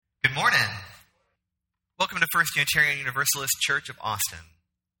Welcome to First Unitarian Universalist Church of Austin.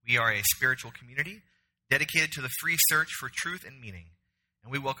 We are a spiritual community dedicated to the free search for truth and meaning,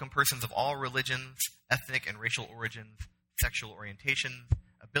 and we welcome persons of all religions, ethnic and racial origins, sexual orientations,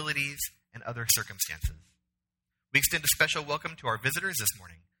 abilities, and other circumstances. We extend a special welcome to our visitors this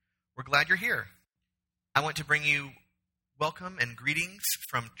morning. We're glad you're here. I want to bring you welcome and greetings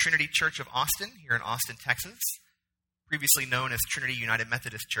from Trinity Church of Austin here in Austin, Texas, previously known as Trinity United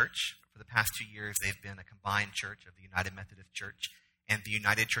Methodist Church. For the past 2 years, they've been a combined church of the United Methodist Church and the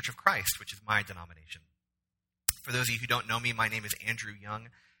United Church of Christ, which is my denomination. For those of you who don't know me, my name is Andrew Young.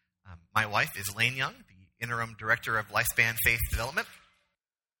 My wife is Lane Young, the interim director of Lifespan Faith Development.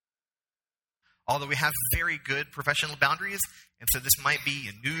 Although we have very good professional boundaries, and so this might be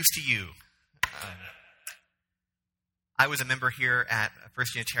news to you. I was a member here at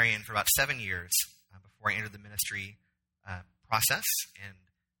First Unitarian for about 7 years before I entered the ministry process. And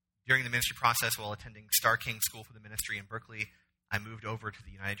during the ministry process, while attending Star King School for the Ministry in Berkeley, I moved over to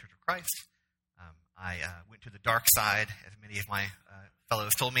the United Church of Christ. I went to the dark side, as many of my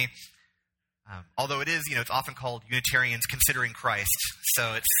fellows told me. Although it is, it's often called Unitarians Considering Christ,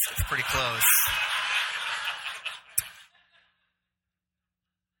 so it's pretty close.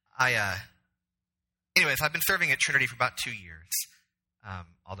 Anyways, I've been serving at Trinity for about 2 years.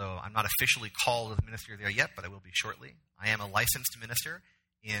 Although I'm not officially called to the ministry there yet, but I will be shortly. I am a licensed minister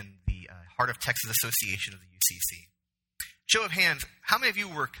in the Heart of Texas Association of the UCC. Show of hands, how many of you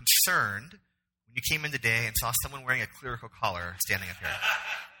were concerned when you came in today and saw someone wearing a clerical collar standing up here?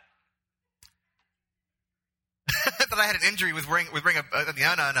 I thought I had an injury with wearing a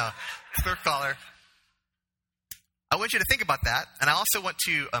no, clerical collar. I want you to think about that, and I also want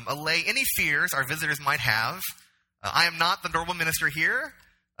to allay any fears our visitors might have. I am not the normal minister here.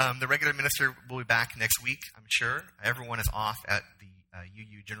 The regular minister will be back next week, I'm sure. Everyone is off at the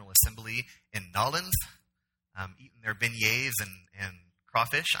UU General Assembly in Nolens, eating their beignets and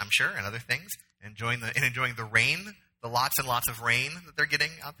crawfish, I'm sure, and other things, and enjoying the rain, the lots and lots of rain that they're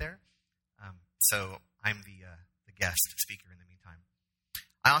getting out there. So I'm the guest speaker in the meantime.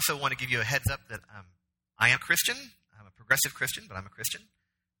 I also want to give you a heads up that I am Christian. I'm a progressive Christian, but I'm a Christian.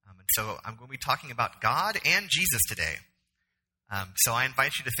 And so I'm going to be talking about God and Jesus today. So I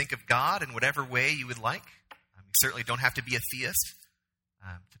invite you to think of God in whatever way you would like. You certainly don't have to be a theist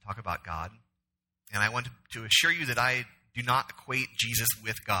to talk about God. And I want to assure you that I do not equate Jesus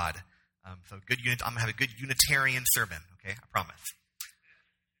with God. So I'm going to have a good Unitarian sermon, okay? I promise.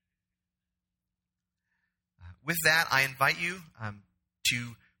 With that, I invite you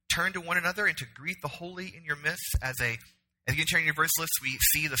to turn to one another and to greet the holy in your midst. As Unitarian Universalists, we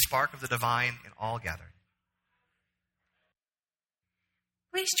see the spark of the divine in all gathered.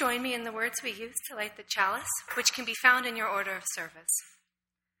 Please join me in the words we use to light the chalice, which can be found in your order of service.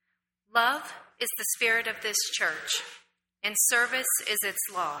 Love is the spirit of this church, and service is its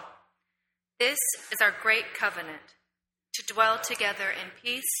law. This is our great covenant, to dwell together in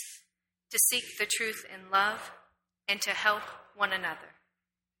peace, to seek the truth in love, and to help one another.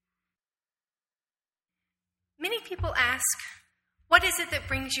 Many people ask, what is it that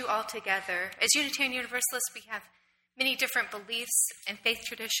brings you all together? As Unitarian Universalists, we have many different beliefs and faith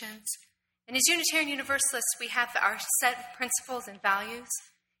traditions. And as Unitarian Universalists, we have our set principles and values.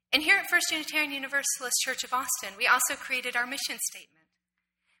 And here at First Unitarian Universalist Church of Austin, we also created our mission statement.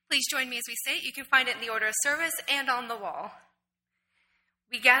 Please join me as we say it. You can find it in the order of service and on the wall.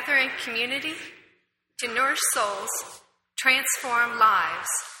 We gather in community to nourish souls, transform lives,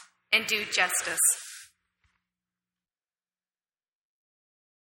 and do justice.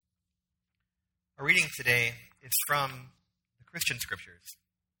 Our reading today is from the Christian Scriptures.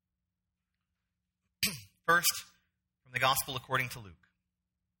 First, from the Gospel according to Luke.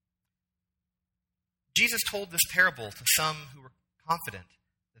 Jesus told this parable to some who were confident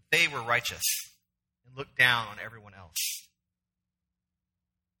that they were righteous and looked down on everyone else.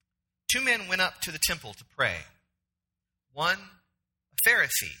 2 men went up to the temple to pray. One, a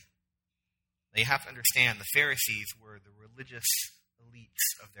Pharisee. Now you have to understand, the Pharisees were the religious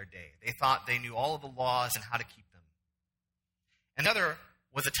elites of their day. They thought they knew all of the laws and how to keep them. Another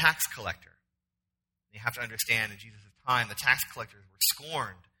was a tax collector. You have to understand, in Jesus' time, the tax collectors were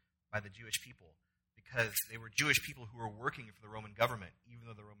scorned by the Jewish people because they were Jewish people who were working for the Roman government, even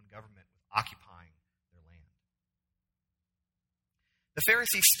though the Roman government was occupying their land. The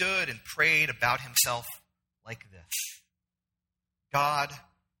Pharisee stood and prayed about himself like this: God,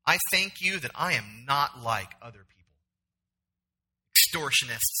 I thank you that I am not like other people.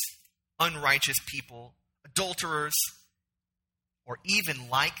 Extortionists, unrighteous people, adulterers, or even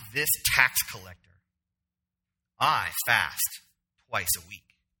like this tax collector. I fast twice a week.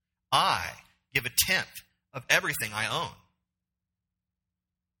 I give a tenth of everything I own."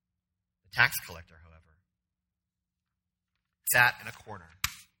 The tax collector, however, sat in a corner,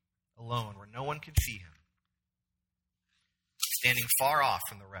 alone, where no one could see him, standing far off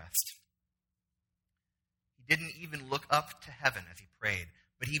from the rest. He didn't even look up to heaven as he prayed,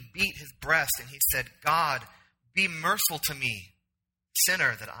 but he beat his breast and he said, "God, be merciful to me,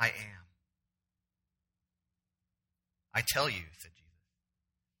 sinner that I am." "I tell you," said Jesus,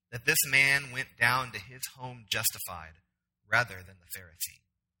 "that this man went down to his home justified rather than the Pharisee.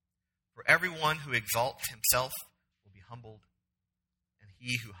 For everyone who exalts himself will be humbled, and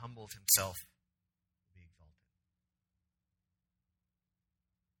he who humbles himself will be exalted."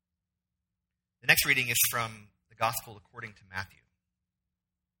 The next reading is from the Gospel according to Matthew.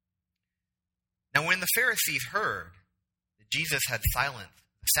 Now when the Pharisees heard that Jesus had silenced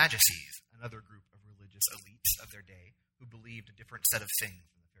the Sadducees, another group of religious elites of their day who believed a different set of things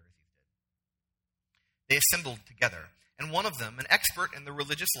than the Pharisees did, they assembled together, and one of them, an expert in the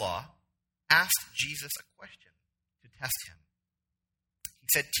religious law, asked Jesus a question to test him. He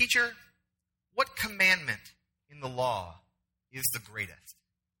said, "Teacher, what commandment in the law is the greatest?"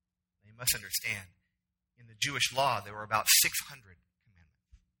 Now, you must understand, in the Jewish law, there were about 600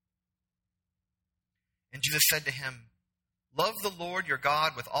 commandments. And Jesus said to him, "Love the Lord your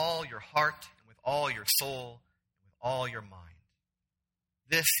God with all your heart and with all your soul and with all your mind.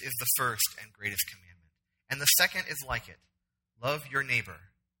 This is the first and greatest commandment. And the second is like it. Love your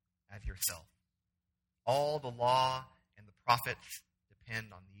neighbor as yourself. All the law and the prophets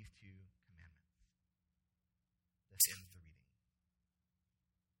depend on these two commandments." This ends the reading.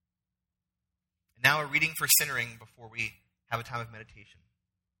 And now a reading for centering before we have a time of meditation.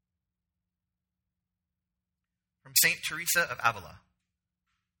 From St. Teresa of Avila.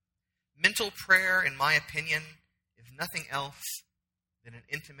 "Mental prayer, in my opinion, is nothing else than an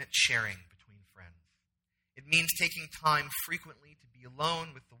intimate sharing between friends. It means taking time frequently to be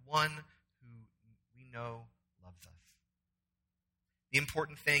alone with the one who we know loves us. The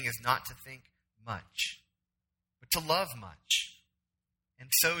important thing is not to think much, but to love much,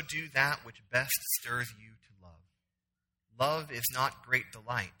 and so do that which best stirs you to love. Love is not great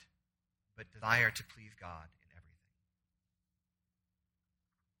delight, but desire to please God in everything."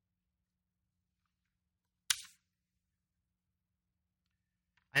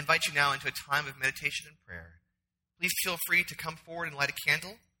 I invite you now into a time of meditation and prayer. Please feel free to come forward and light a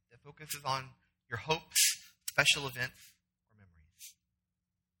candle that focuses on your hopes, special events, or memories.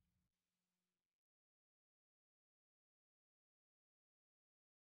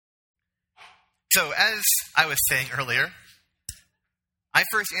 So, as I was saying earlier, I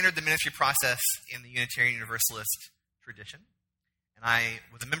first entered the ministry process in the Unitarian Universalist tradition, and I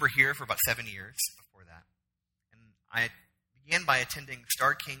was a member here for about 7 years before that. And I began by attending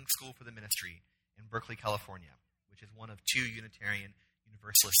Starr King School for the Ministry in Berkeley, California, which is one of 2 Unitarian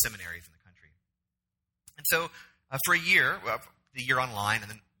Universalist seminaries in the country. And so for a year, the year online,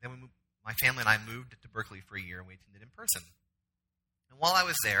 and then my family and I moved to Berkeley for a year, and we attended in person. And while I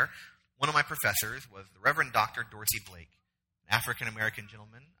was there, one of my professors was the Reverend Dr. Dorsey Blake, an African-American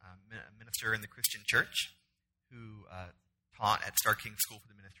gentleman, a minister in the Christian Church, who taught at Starr King School for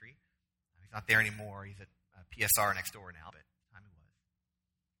the Ministry. He's not there anymore. He's at PSR next door now, but at the time he was.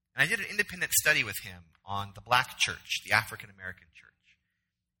 And I did an independent study with him on the Black Church, the African-American Church.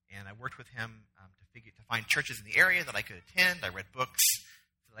 And I worked with him to find churches in the area that I could attend. I read books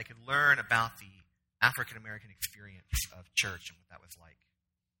so that I could learn about the African-American experience of church and what that was like.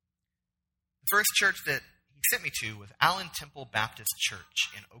 The first church that he sent me to was Allen Temple Baptist Church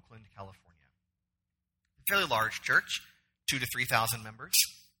in Oakland, California. It's a fairly large church, 2,000 to 3,000 members.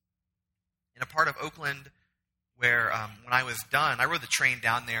 In a part of Oakland where when I was done, I rode the train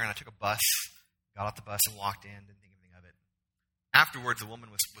down there and I took a bus, got off the bus and walked in, didn't think anything of it. Afterwards, a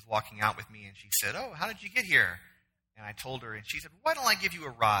woman was walking out with me and she said, "Oh, how did you get here?" And I told her, and she said, "Why don't I give you a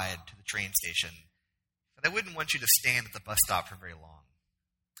ride to the train station?" But I wouldn't want you to stand at the bus stop for very long.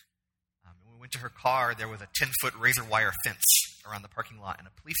 When we went to her car, there was a 10-foot razor wire fence around the parking lot and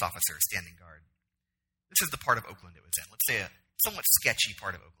a police officer standing guard. This is the part of Oakland it was in. Let's say a somewhat sketchy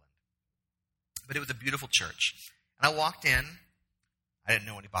part of Oakland. But it was a beautiful church. And I walked in. I didn't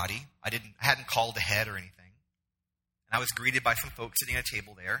know anybody. I hadn't called ahead or anything. And I was greeted by some folks sitting at a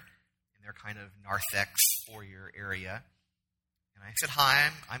table there in their kind of narthex foyer area. And I said,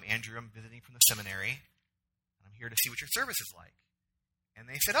 "Hi, I'm Andrew. I'm visiting from the seminary. And I'm here to see what your service is like." And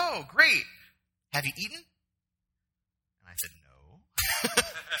they said, "Oh, great. Have you eaten?" And I said, "No."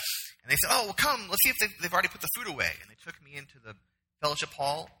 And they said, "Oh, well, come. Let's see if they've already put the food away." And they took me into the fellowship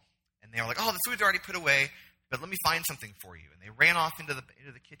hall. And they were like, "Oh, the food's already put away, but let me find something for you." And they ran off into the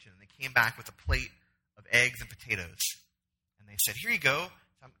kitchen, and they came back with a plate of eggs and potatoes. And they said, "Here you go.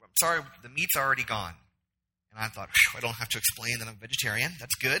 I'm sorry, the meat's already gone." And I thought, I don't have to explain that I'm a vegetarian.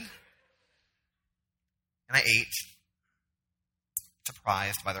 That's good. And I ate,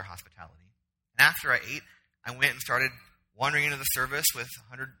 surprised by their hospitality. And after I ate, I went and started wandering into the service with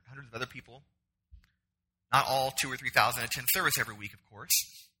hundreds of other people. Not all 2,000 or 3,000 attend service every week, of course.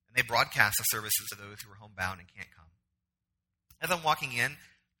 And they broadcast the services to those who are homebound and can't come. As I'm walking in,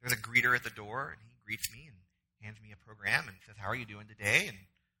 there's a greeter at the door, and he greets me and hands me a program and says, "How are you doing today?" And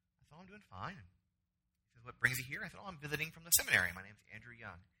I thought, "I'm doing fine." And he says, "What brings you here?" I said, "Oh, I'm visiting from the seminary. My name's Andrew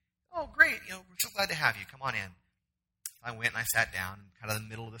Young." "Oh, great. We're so glad to have you. Come on in." So I went and I sat down in kind of the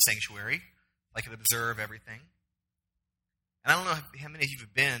middle of the sanctuary so I could observe everything. And I don't know how many of you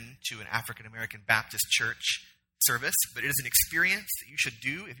have been to an African-American Baptist church service, but it is an experience that you should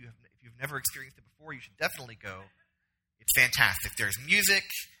do. If you've never experienced it before, you should definitely go. It's fantastic. There's music,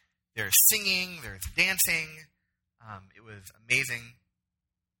 there's singing, there's dancing. It was amazing.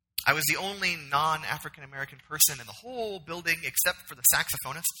 I was the only non-African-American person in the whole building except for the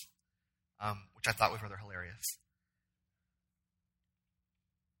saxophonist, which I thought was rather hilarious.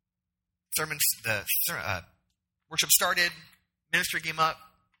 Worship started. Minister came up,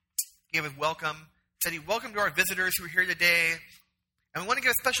 gave a welcome, said, "Welcome to our visitors who are here today. And we want to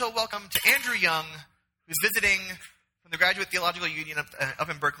give a special welcome to Andrew Young, who's visiting from the Graduate Theological Union up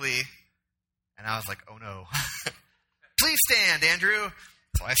in Berkeley." And I was like, "Oh no." "Please stand, Andrew."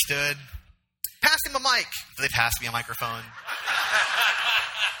 So I stood. "Pass him a mic." So they passed me a microphone.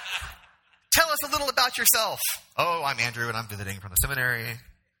 "Tell us a little about yourself." "Oh, I'm Andrew, and I'm visiting from the seminary."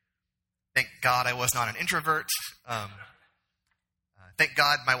 Thank God I was not an introvert. Thank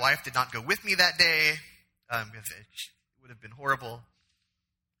God my wife did not go with me that day, because it would have been horrible.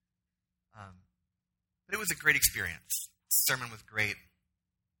 But it was a great experience. The sermon was great.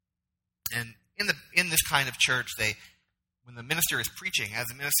 And in this kind of church, when the minister is preaching, as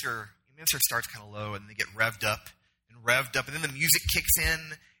the minister starts kind of low, and they get revved up, and then the music kicks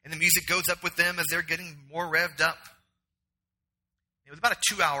in, and the music goes up with them as they're getting more revved up. It was about a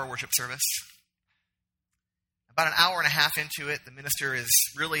 2-hour worship service. About an hour and a half into it, the minister is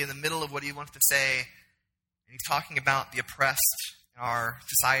really in the middle of what he wants to say, and he's talking about the oppressed in our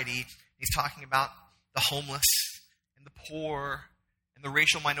society. He's talking about the homeless and the poor and the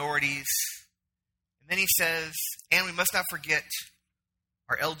racial minorities. And then he says, "And we must not forget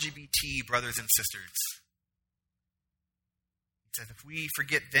our LGBT brothers and sisters." He says, "If we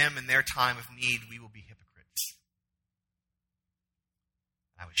forget them in their time of need, we will be hypocrites."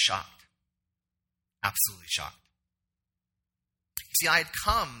 I was shocked. Absolutely shocked. See, I had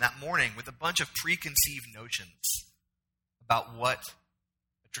come that morning with a bunch of preconceived notions about what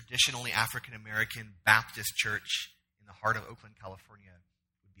a traditionally African-American Baptist church in the heart of Oakland, California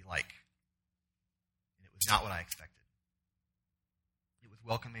would be like. And it was not what I expected. It was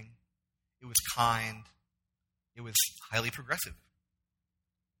welcoming. It was kind. It was highly progressive.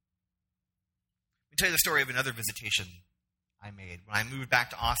 Let me tell you the story of another visitation I made. When I moved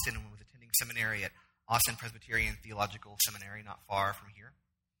back to Austin and was attending seminary at Austin Presbyterian Theological Seminary, not far from here,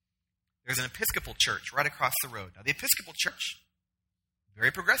 there's an Episcopal church right across the road. Now, the Episcopal church,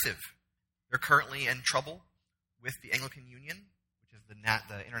 very progressive. They're currently in trouble with the Anglican Union, which is the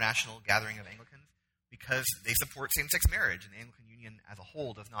international gathering of Anglicans, because they support same-sex marriage, and the Anglican Union as a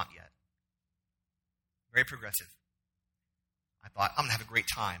whole does not yet. Very progressive. I thought, I'm going to have a great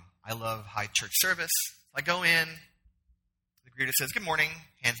time. I love high church service. So I go in. The greeter says, "Good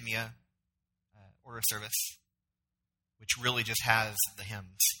morning," hands me a order of service, which really just has the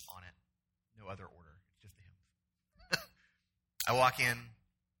hymns on it. No other order. It's just the hymns. I walk in,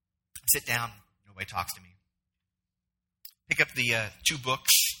 sit down, nobody talks to me. Pick up the 2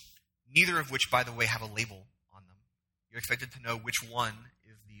 books, neither of which, by the way, have a label on them. You're expected to know which one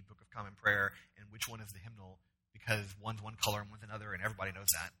is the Book of Common Prayer and which one is the hymnal, because one's one color and one's another, and everybody knows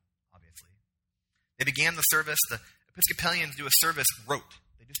that, obviously. They began the service. The Episcopalians do a service rote.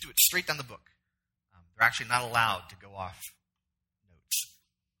 They just do it straight down the book. They're actually not allowed to go off notes.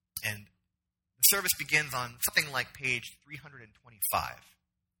 And the service begins on something like page 325.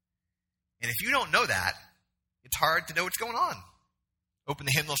 And if you don't know that, it's hard to know what's going on. Open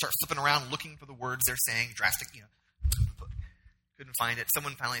the hymnal, start flipping around, looking for the words they're saying. Drastic, couldn't find it.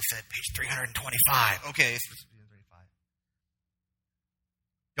 Someone finally said, page 325. Okay, so it's 325.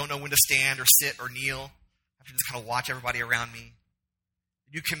 Don't know when to stand or sit or kneel. I have to just kind of watch everybody around me.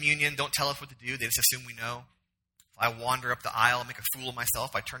 Do communion, don't tell us what to do. They just assume we know. So I wander up the aisle, make a fool of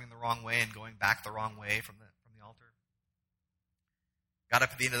myself by turning the wrong way and going back the wrong way from the altar. Got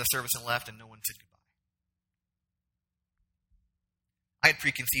up at the end of the service and left, and no one said goodbye. I had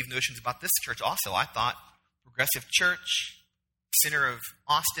preconceived notions about this church also. I thought progressive church, center of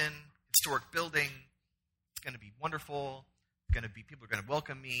Austin, historic building, it's going to be wonderful. People are going to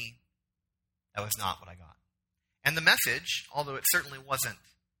welcome me. That was not what I got. And the message, although it certainly wasn't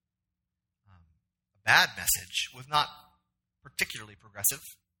a bad message, was not particularly progressive.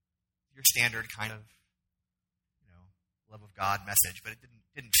 Your standard kind of, love of God message, but it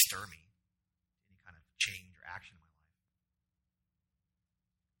didn't stir me to any kind of change or action in my life.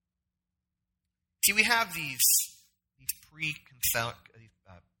 See, we have these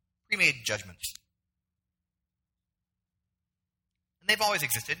pre-made judgments. And they've always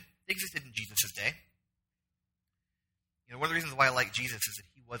existed. They existed in Jesus' day. One of the reasons why I like Jesus is that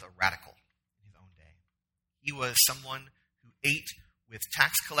he was a radical in his own day. He was someone who ate with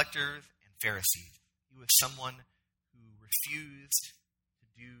tax collectors and Pharisees. He was someone who refused to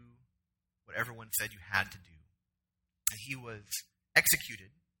do what everyone said you had to do. And he was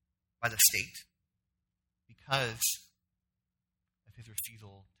executed by the state because of his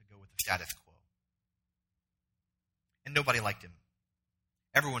refusal to go with the status quo. And nobody liked him.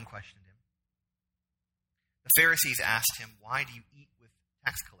 Everyone questioned him. The Pharisees asked him, "Why do you eat with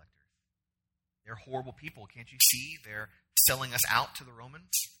tax collectors? They're horrible people. Can't you see? They're selling us out to the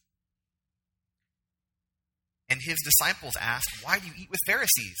Romans." And his disciples asked, "Why do you eat with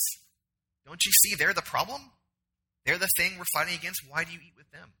Pharisees? Don't you see they're the problem? They're the thing we're fighting against. Why do you eat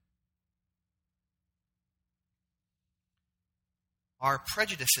with them?" Our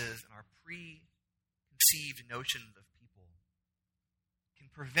prejudices and our preconceived notions of people can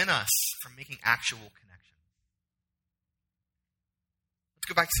prevent us from making actual connections. Let's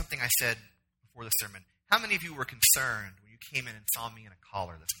go back to something I said before the sermon. How many of you were concerned when you came in and saw me in a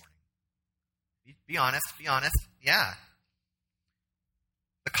collar this morning? Be honest. Yeah.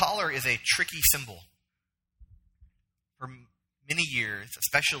 The collar is a tricky symbol. For many years,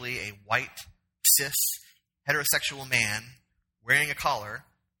 especially a white, cis, heterosexual man wearing a collar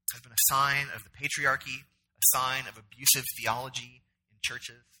has been a sign of the patriarchy, a sign of abusive theology in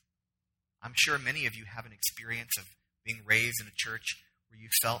churches. I'm sure many of you have an experience of being raised in a church where you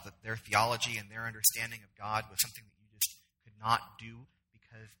felt that their theology and their understanding of God was something that you just could not do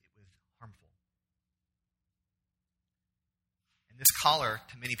because it was harmful. And this collar,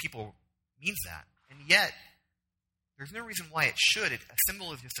 to many people, means that. And yet, there's no reason why it should. A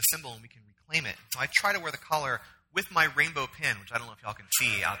symbol is just a symbol and we can reclaim it. So I try to wear the collar with my rainbow pin, which I don't know if y'all can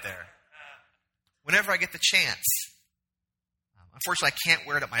see out there, whenever I get the chance. Unfortunately, I can't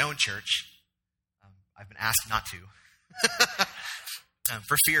wear it at my own church. I've been asked not to.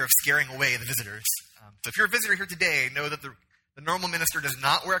 For fear of scaring away the visitors. So if you're a visitor here today, know that the normal minister does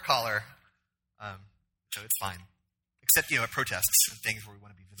not wear a collar. So it's fine. Except, at protests and things where we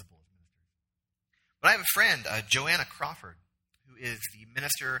want to be visible as ministers. But I have a friend, Joanna Crawford, who is the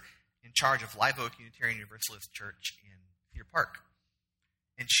minister in charge of Live Oak Unitarian Universalist Church in Cedar Park.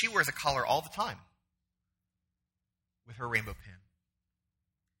 And she wears a collar all the time with her rainbow pin.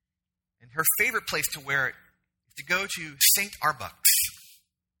 And her favorite place to wear it is to go to St. Arbuck's.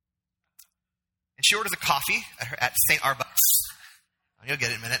 And she orders a coffee at St. Arbuck's. Oh, you'll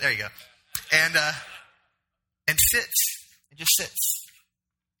get it in a minute. There you go. And just sits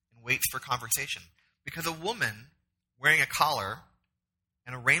and waits for conversation. Because a woman wearing a collar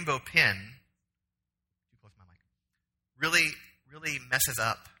and a rainbow pin, too close to my mic, really messes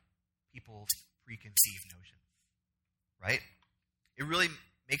up people's preconceived notions. Right? It really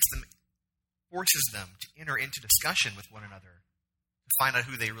forces them to enter into discussion with one another to find out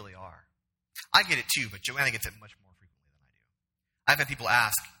who they really are. I get it too, but Joanna gets it much more frequently than I do. I've had people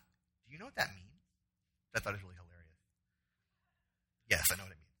ask, "Do you know what that means?" I thought it was really hilarious. Yes, I know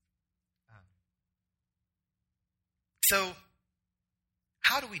what it means. So,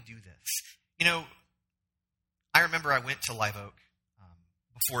 how do we do this? I remember I went to Live Oak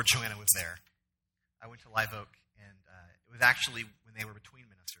before Joanna was there. I went to Live Oak, and it was actually when they were between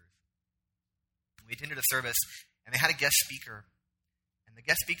ministers. We attended a service, and they had a guest speaker. And the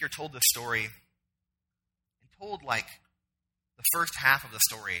guest speaker told this story, and told, the first half of the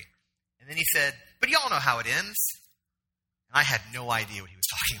story. And then he said, "But y'all know how it ends." And I had no idea what he was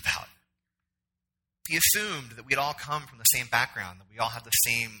talking about. He assumed that we'd all come from the same background, that we all have the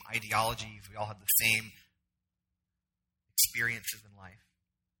same ideologies, we all have the same experiences in life.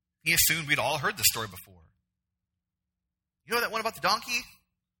 He assumed we'd all heard the story before. "You know that one about the donkey?"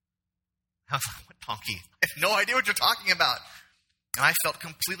 I was like, "What donkey? I have no idea what you're talking about." And I felt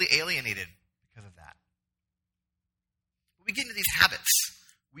completely alienated because of that. But we get into these habits.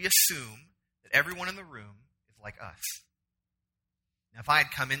 We assume that everyone in the room is like us. Now, if I had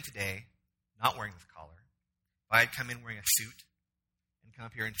come in today not wearing this collar, if I had come in wearing a suit, come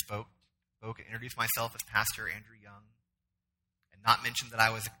up here and spoke and introduced myself as Pastor Andrew Young and not mentioned that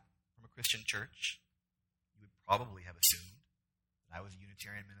I was from a Christian church, you would probably have assumed that I was a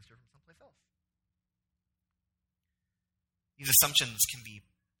Unitarian minister from someplace else. These assumptions can be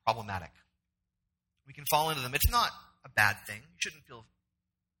problematic. We can fall into them. It's not a bad thing. You shouldn't feel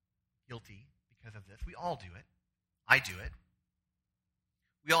guilty because of this. We all do it. I do it.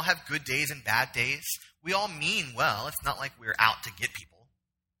 We all have good days and bad days. We all mean well. It's not like we're out to get people.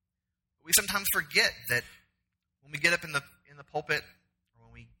 But we sometimes forget that when we get up in the pulpit or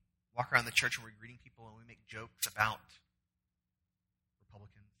when we walk around the church and we're greeting people and we make jokes about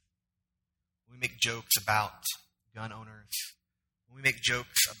Republicans, when we make jokes about gun owners, when we make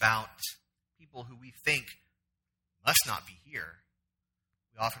jokes about people who we think must not be here,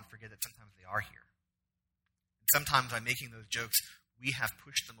 we often forget that sometimes they are here. And sometimes by making those jokes, we have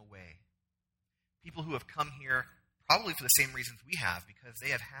pushed them away. People who have come here probably for the same reasons we have, because they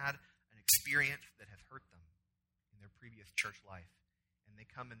have had an experience that has hurt them in their previous church life. And they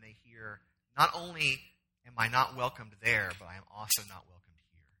come and they hear, not only am I not welcomed there, but I am also not welcomed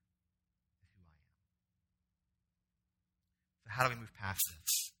here as who I am. So how do we move past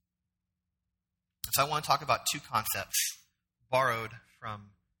this? So I want to talk about two concepts borrowed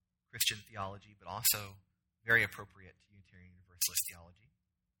from Christian theology, but also very appropriate to Unitarian Universalist theology.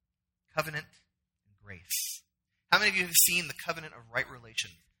 Covenant and grace. How many of you have seen the covenant of right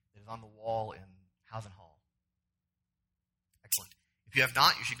relation that is on the wall in Housen Hall? Excellent. If you have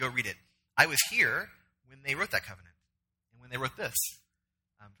not, you should go read it. I was here when they wrote that covenant and when they wrote this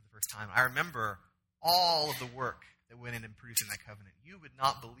for the first time. I remember all of the work that went in producing that covenant. You would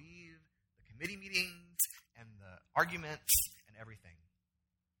not believe the committee meetings and the arguments and everything.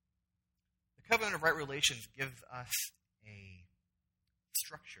 The covenant of right relations gives us a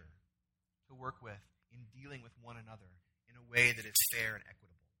structure to work with in dealing with one another in a way that is fair and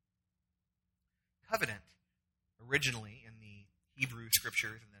equitable. Covenant, originally in the Hebrew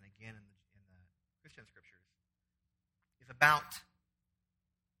scriptures and then again in the Christian scriptures, is about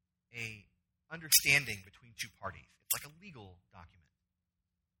a understanding between two parties. It's like a legal document.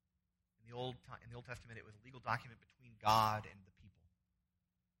 In the Old Testament, it was a legal document between God and the people.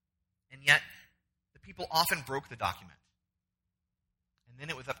 And yet, the people often broke the document. And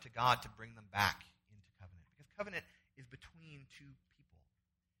then it was up to God to bring them back into covenant. Because covenant is between two people.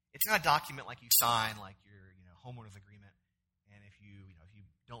 It's not a document like you sign, like your homeowner's agreement, and if you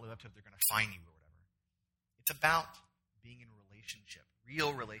don't live up to it, they're going to fine you or whatever. It's about being in a relationship,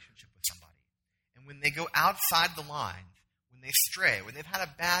 real relationship with somebody. And when they go outside the lines, when they stray, when they've had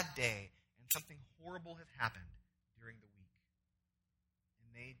a bad day and something horrible has happened during the week, and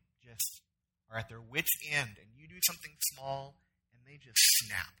they just are at their wits' end, and you do something small, and they just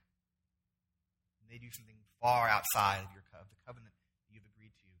snap. And they do something far outside of the covenant that you've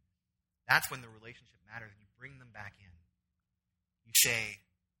agreed to. That's when the relationship matters, and you bring them back in. You say,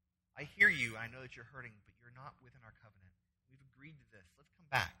 I hear you, I know that you're hurting, but you're not within our covenant. We've agreed to this. Let's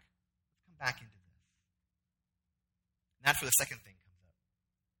come back. Let's come back into this. And that's where the second thing comes up,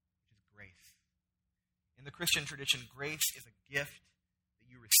 which is grace. In the Christian tradition, grace is a gift that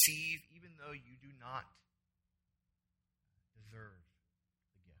you receive even though you do not deserve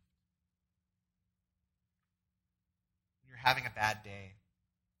the gift. When you're having a bad day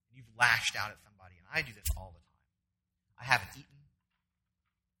and you've lashed out at somebody, and I do this all the time. I haven't eaten.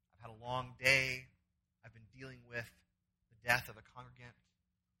 I've had a long day. I've been dealing with the death of a congregant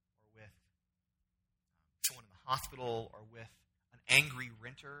or with someone in the hospital or with an angry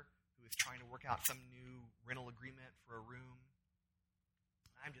renter who is trying to work out some new rental agreement for a room.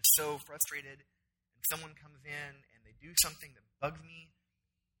 I'm just so frustrated, and someone comes in and they do something that bugs me,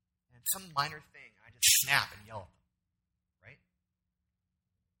 and some minor thing, I just snap and yell at them, right?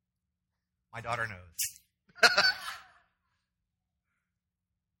 My daughter knows.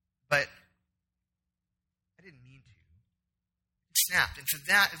 But I didn't mean to. It snapped, and so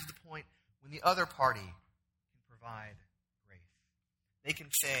that is the point when the other party can provide grace. They can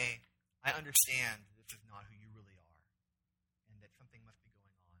say, I understand this is not who you really are, and that something must be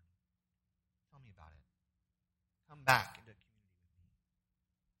going on. Tell me about it. Come back into community with me.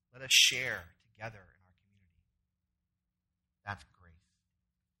 Let us share together in our community. That's grace.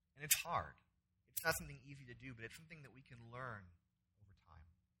 And it's hard. It's not something easy to do, but it's something that we can learn over time.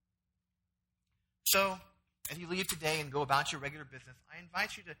 So, as you leave today and go about your regular business, I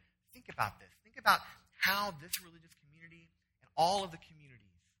invite you to think about this. Think about how this religious community and all of the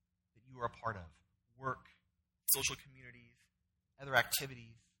communities that you are a part of, work, social communities, other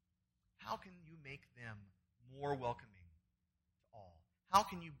activities, how can you make them more welcoming to all? How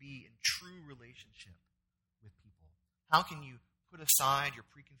can you be in true relationship with people? How can you put aside your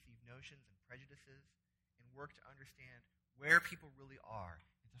preconceived notions and prejudices and work to understand where people really are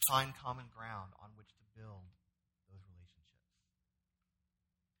and to find common ground on which to build those relationships?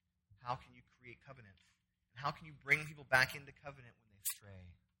 How can you create covenants? And how can you bring people back into covenant when they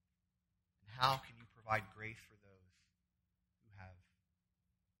stray? And how can you provide grace for those who have?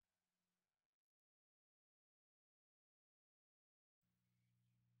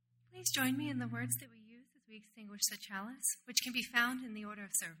 Please join me in the words that we use as we extinguish the chalice, which can be found in the order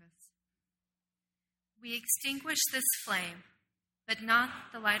of service. We extinguish this flame, but not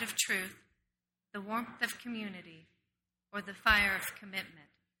the light of truth, the warmth of community, or the fire of commitment.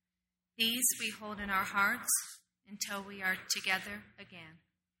 These we hold in our hearts until we are together again.